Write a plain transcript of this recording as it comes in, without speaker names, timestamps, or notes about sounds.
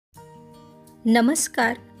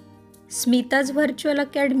नमस्कार. Smita's virtual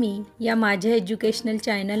academy या माझ्या एज्युकेशनल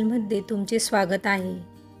चॅनलमध्ये तुमचे स्वागत आहे.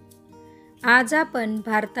 आज आपण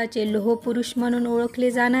भारताचे लोहपुरुष म्हणून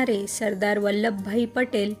ओळखले जाणारे सरदार वल्लभभाई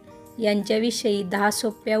पटेल यांच्याविषयी 10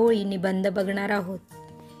 सोप्या ओळी निबंध बघणार आहोत.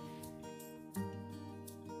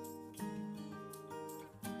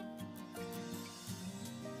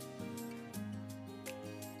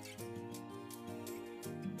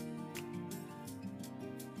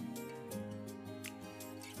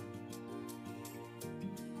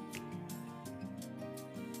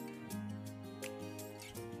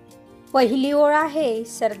 पहिली ओळ आहे,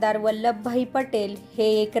 सरदार वल्लभभाई पटेल हे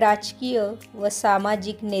एक राजकीय व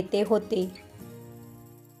सामाजिक नेते होते.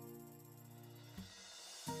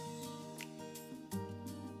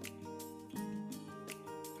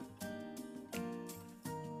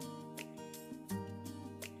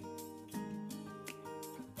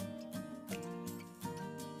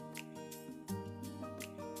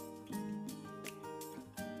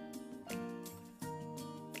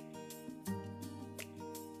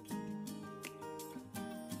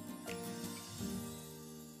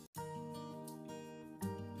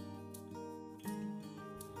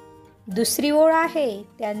 दुसरी ओळ आहे,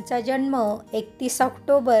 त्यांचा जन्म 31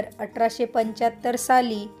 ऑक्टोबर 1875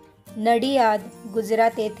 साली नडियाद,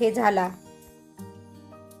 गुजरात येथे झाला.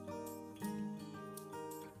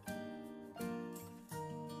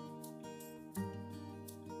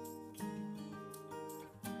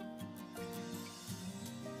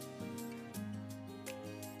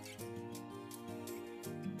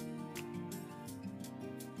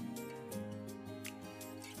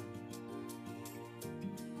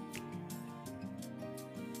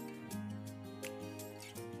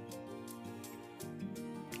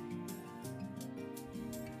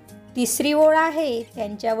 तिसरी ओळ आहे,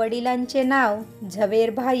 त्यांच्या वडिलांचे नाव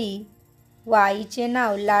झवेरभाई व आईचे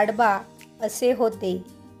नाव लाडबा असे होते.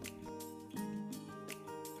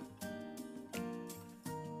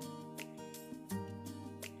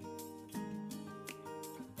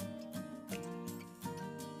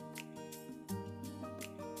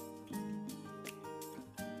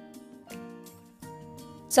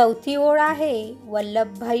 चौथी ओळ आहे,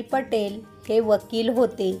 वल्लभभाई पटेल हे वकील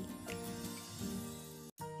होते.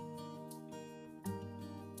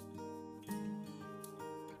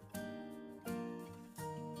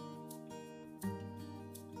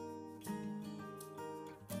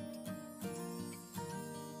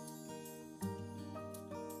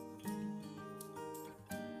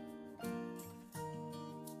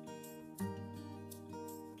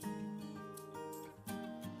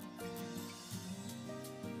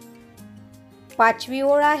 पाचवी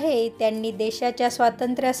ओळ आहे, त्यांनी देशाच्या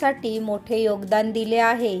स्वातंत्र्यासाठी मोठे योगदान दिले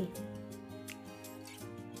आहे.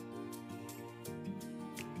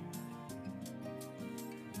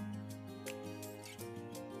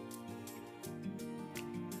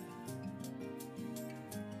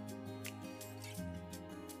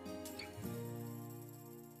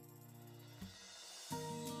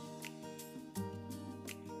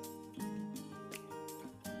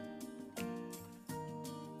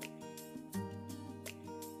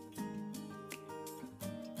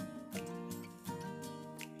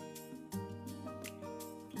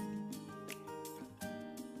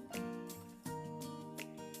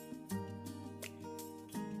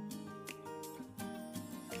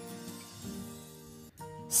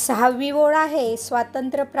 सहावी ओळ आहे,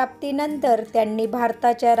 स्वातंत्र्यप्राप्तीनंतर त्यांनी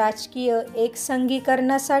भारताच्या राजकीय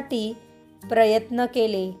एकसंघीकरणासाठी प्रयत्न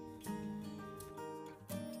केले.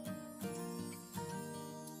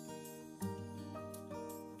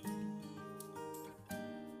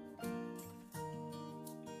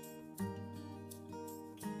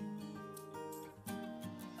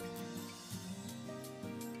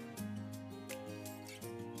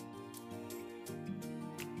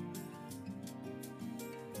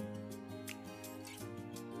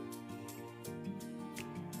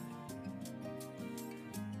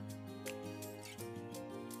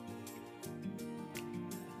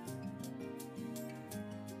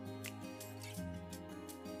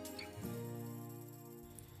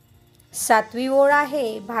 सातवी ओळ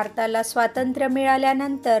आहे, भारताला स्वातंत्र्य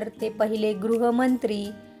मिळाल्यानंतर ते पहिले गृहमंत्री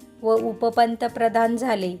व उपपंतप्रधान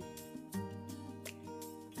झाले.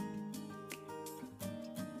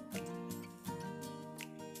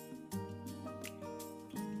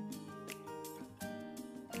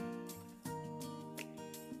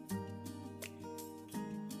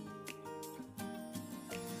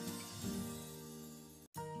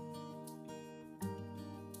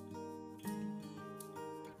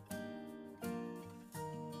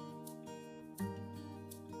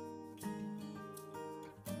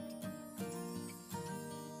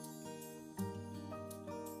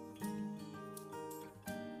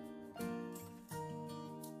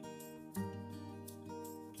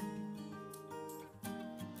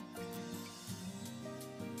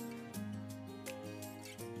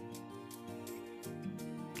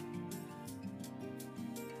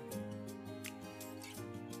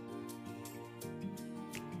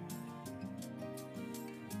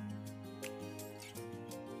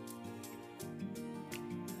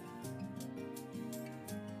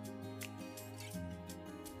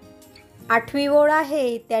 8वी ओळ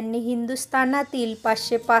आहे, त्यांनी हिंदुस्थानातील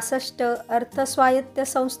 565 अर्थस्वायत्त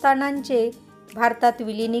संस्थानांचे भारतात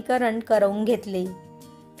विलिनीकरण करवून घेतले.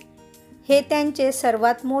 हे त्यांचे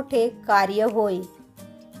सर्वात मोठे कार्य होय.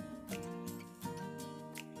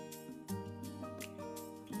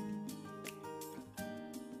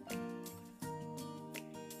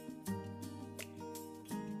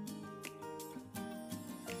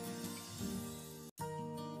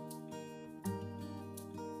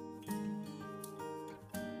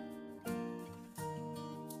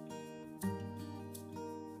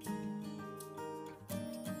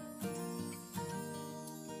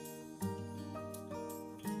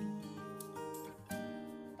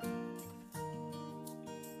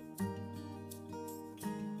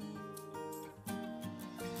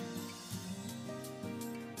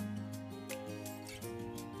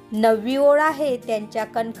 नववी ओळ आहे, त्यांच्या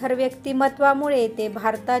कणखर व्यक्तिमत्वामुळे ते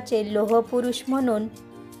भारताचे लोहपुरुष म्हणून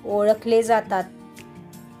ओळखले जातात.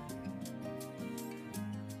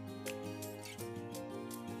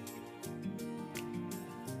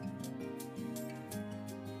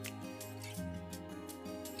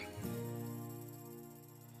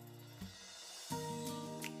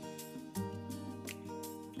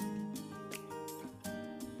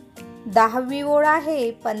 दहावी ओळ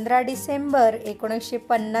आहे, 15 डिसेंबर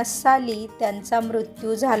 1950 साली त्यांचा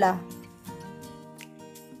मृत्यू झाला.